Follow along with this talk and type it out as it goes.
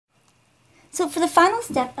So for the final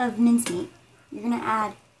step of mincemeat, you're going to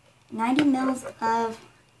add 90 mils of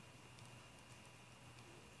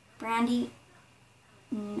brandy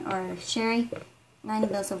or sherry,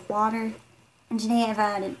 90 mils of water, and today I've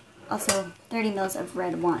added also 30 mils of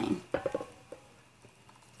red wine.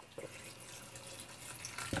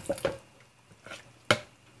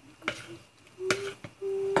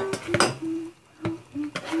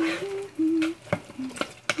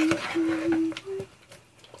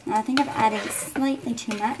 Now I think I've added slightly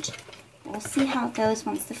too much. We'll see how it goes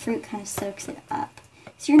once the fruit kind of soaks it up.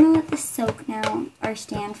 So you're going to let this soak now or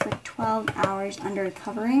stand for 12 hours under a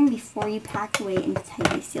covering before you pack away into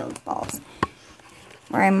tightly sealed balls.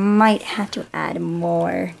 Or I might have to add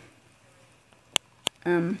more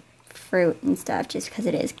fruit and stuff just because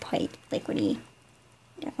it is quite liquidy.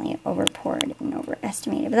 Definitely over poured and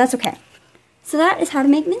overestimated, but that's okay. So that is how to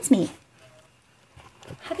make mincemeat.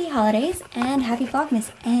 Happy holidays and happy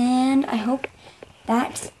Vlogmas, and I hope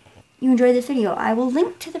that you enjoyed this video. I will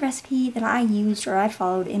link to the recipe that I used or I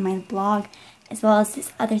followed in my blog, as well as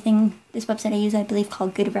this other thing, this website I use, I believe,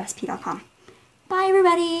 called goodrecipe.com. Bye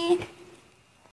everybody!